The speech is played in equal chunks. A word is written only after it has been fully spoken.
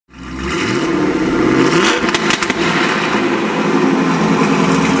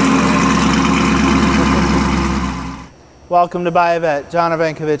Welcome to Buy a Vet. John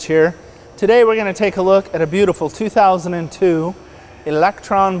Ivankovich here. Today we're going to take a look at a beautiful 2002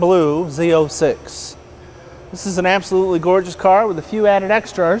 Electron Blue Z06. This is an absolutely gorgeous car with a few added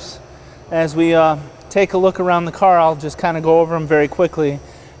extras. As we take a look around the car, I'll just kind of go over them very quickly.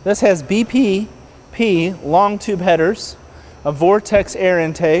 This has BPP long tube headers, a Vortex air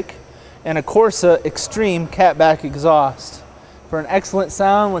intake, and a Corsa Extreme catback exhaust for an excellent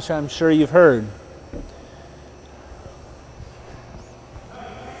sound, which I'm sure you've heard.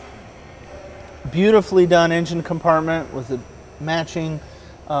 Beautifully done engine compartment with the matching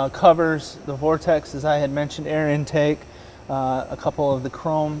covers, the Vortex, as I had mentioned, air intake, a couple of the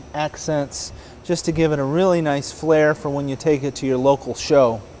chrome accents, just to give it a really nice flair for when you take it to your local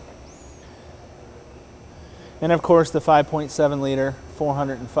show. And of course the 5.7 liter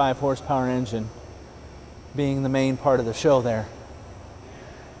 405 horsepower engine being the main part of the show there.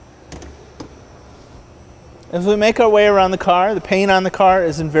 As we make our way around the car, the paint on the car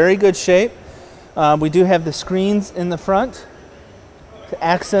is in very good shape. We do have the screens in the front to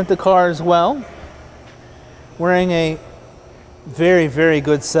accent the car as well. Wearing a very, very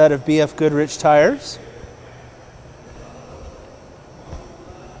good set of BF Goodrich tires.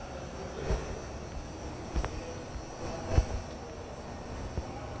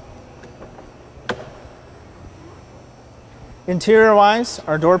 Interior wise,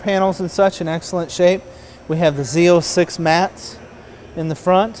 our door panels and such in excellent shape. We have the Z06 mats in the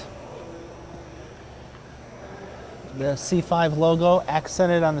front. The C5 logo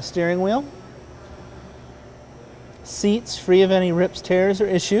accented on the steering wheel. Seats free of any rips, tears, or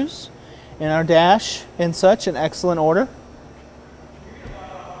issues. And our dash and such in excellent order.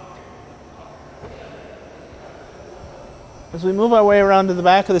 As we move our way around to the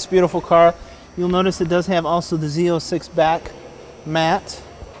back of this beautiful car, you'll notice it does have also the Z06 back mat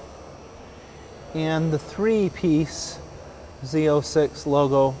and the three-piece Z06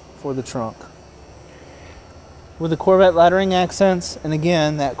 logo for the trunk. With the Corvette lettering accents, and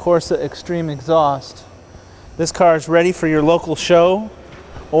again, that Corsa Extreme exhaust, this car is ready for your local show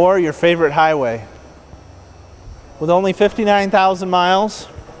or your favorite highway. With only 59,000 miles,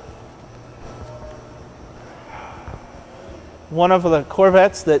 one of the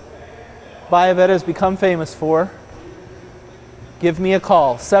Corvettes that Buy a Vet has become famous for, give me a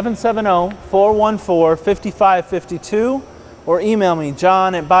call, 770-414-5552, or email me,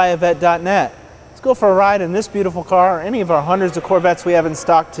 john@buyavet.net. Go for a ride in this beautiful car or any of our hundreds of Corvettes we have in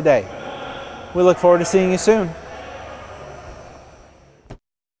stock today. We look forward to seeing you soon.